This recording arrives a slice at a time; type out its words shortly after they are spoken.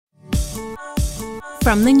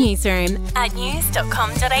From the newsroom at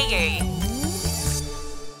news.com.au.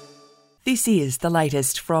 This is the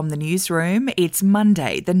latest from the newsroom. It's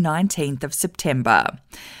Monday, the 19th of September.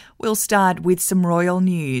 We'll start with some royal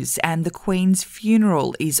news, and the Queen's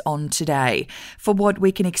funeral is on today. For what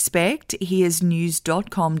we can expect, here's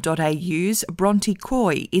news.com.au's Bronte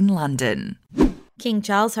Coy in London. King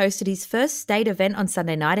Charles hosted his first state event on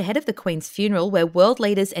Sunday night ahead of the Queen's funeral, where world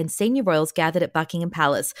leaders and senior royals gathered at Buckingham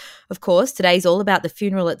Palace. Of course, today's all about the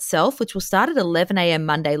funeral itself, which will start at 11 a.m.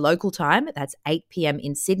 Monday local time. That's 8 p.m.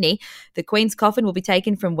 in Sydney. The Queen's coffin will be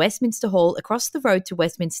taken from Westminster Hall across the road to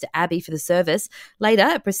Westminster Abbey for the service. Later,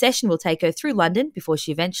 a procession will take her through London before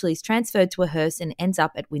she eventually is transferred to a hearse and ends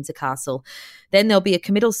up at Windsor Castle. Then there'll be a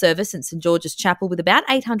committal service at St George's Chapel with about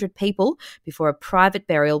 800 people before a private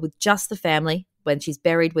burial with just the family when she's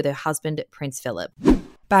buried with her husband, Prince Philip.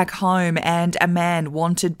 Back home, and a man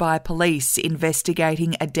wanted by police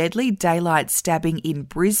investigating a deadly daylight stabbing in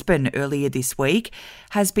Brisbane earlier this week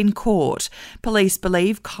has been caught. Police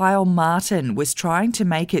believe Kyle Martin was trying to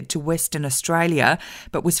make it to Western Australia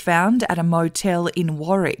but was found at a motel in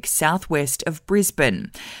Warwick, southwest of Brisbane.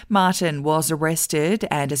 Martin was arrested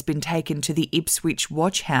and has been taken to the Ipswich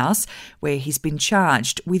Watch House, where he's been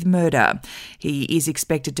charged with murder. He is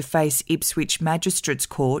expected to face Ipswich Magistrates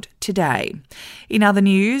Court today. In other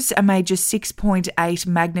news, a major 6.8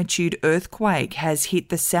 magnitude earthquake has hit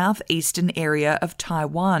the southeastern area of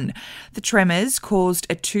Taiwan. The tremors caused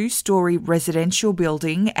a 2-story residential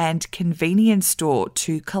building and convenience store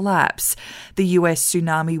to collapse. The US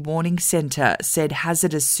Tsunami Warning Center said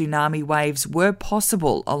hazardous tsunami waves were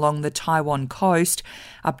possible along the Taiwan coast,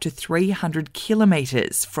 up to 300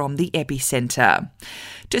 kilometres from the epicenter.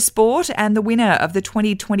 To sport, and the winner of the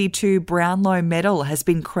 2022 Brownlow Medal has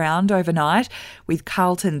been crowned overnight, with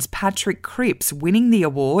Carlton's Patrick Cripps winning the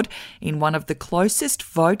award in one of the closest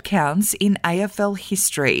vote counts in AFL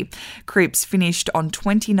history. Cripps finished on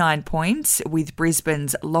 29 points, with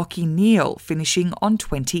Brisbane's Lachie Neale finishing on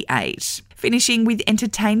 28. Finishing with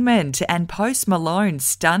entertainment, and Post Malone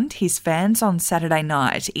stunned his fans on Saturday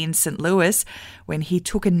night in St Louis when he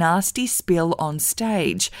took a nasty spill on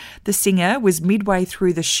stage. The singer was midway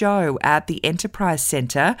through the show at the Enterprise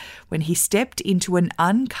Centre when he stepped into an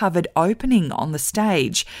uncovered opening on the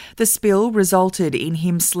stage. The spill resulted in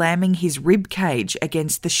him slamming his rib cage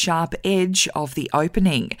against the sharp edge of the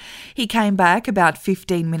opening. He came back about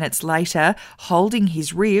 15 minutes later, holding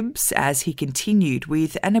his ribs as he continued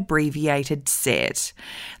with an abbreviated set.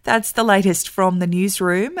 That's the latest from the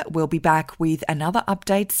newsroom. We'll be back with another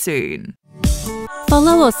update soon.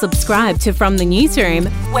 Follow or subscribe to From the Newsroom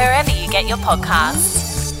wherever you get your podcasts.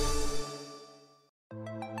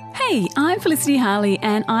 Hey, I'm Felicity Harley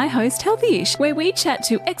and I host Healthyish, where we chat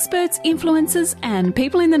to experts, influencers and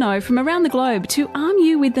people in the know from around the globe to arm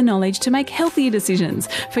you with the knowledge to make healthier decisions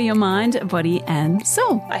for your mind, body and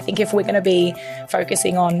soul. I think if we're going to be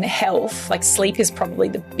focusing on health, like sleep is probably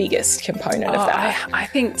the biggest component of that. I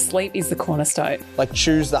think sleep is the cornerstone. Like,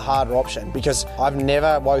 choose the harder option, because I've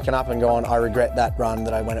never woken up and gone, I regret that run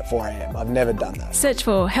that I went at 4 a.m. I've never done that. Search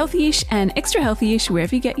for Healthyish and Extra Healthyish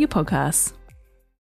wherever you get your podcasts.